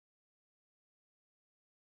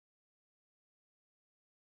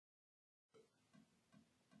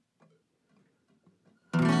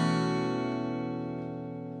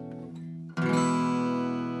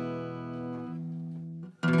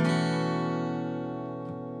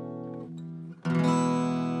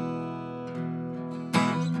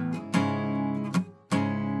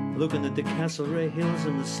looking at the Castlereagh Hills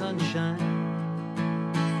in the sunshine,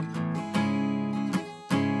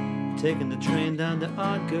 taking the train down to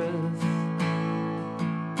Ardgoth,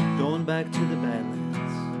 going back to the Badlands.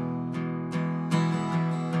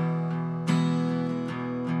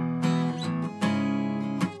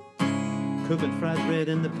 Cooking fried bread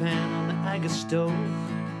in the pan on the IVERS stove,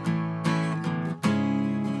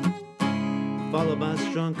 followed by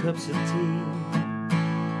strong cups of tea.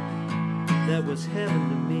 That was heaven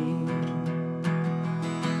to me.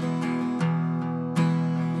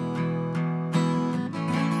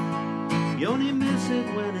 You only miss it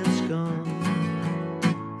when it's gone,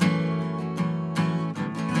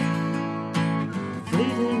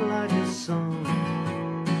 fleeting like a song.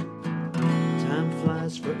 Time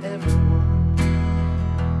flies for everyone.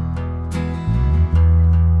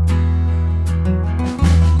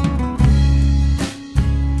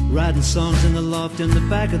 Writing songs in the loft in the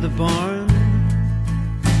back of the barn,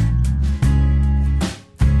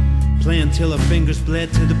 playing till our fingers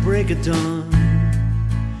bled to the break of dawn.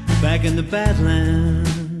 Back in the Badlands,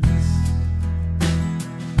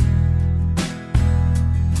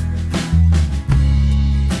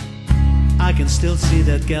 I can still see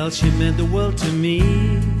that gal, she meant the world to me.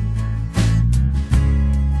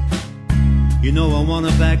 You know I want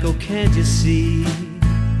her back, oh can't you see?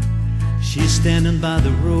 She's standing by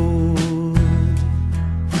the road.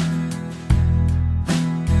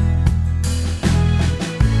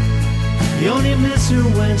 You only miss her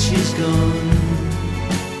when she's gone,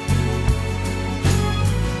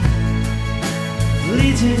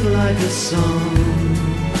 fleeting like a song.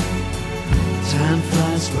 Time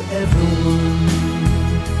flies for everyone.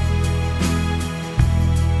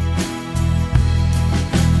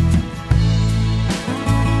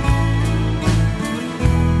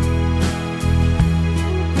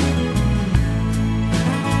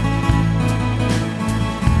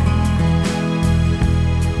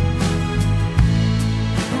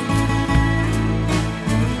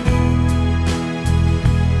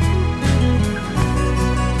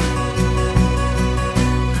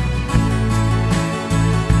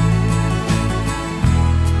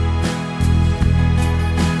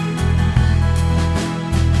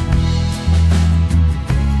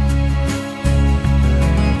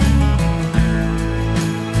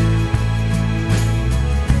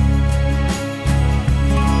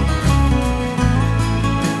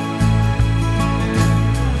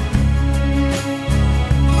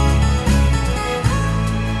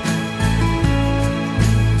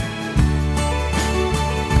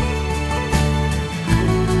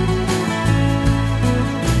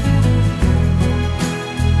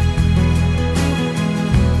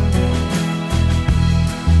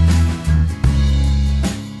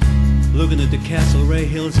 Looking at the Castlereagh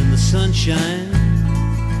Hills in the sunshine,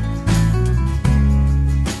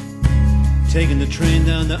 taking the train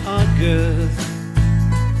down to Ardgoth,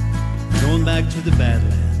 going back to the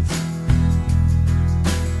Badlands.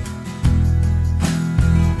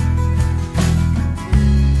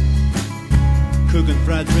 Cooking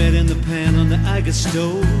fried bread in the pan on the IVERS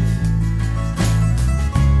stove,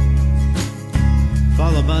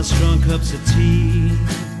 followed by strong cups of tea.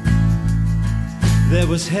 That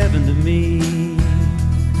was heaven to me.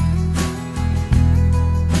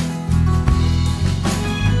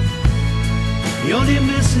 You only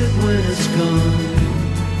miss it when it's gone,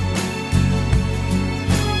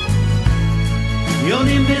 you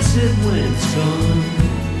only miss it when it's gone,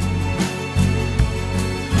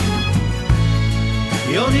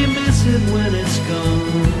 you only miss it when it's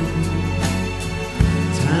gone.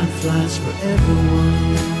 Time flies for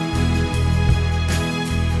everyone.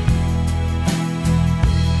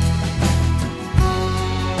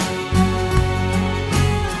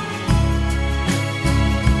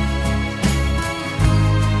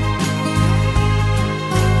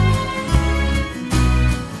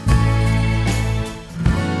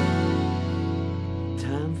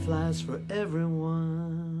 Flies for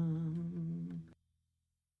everyone.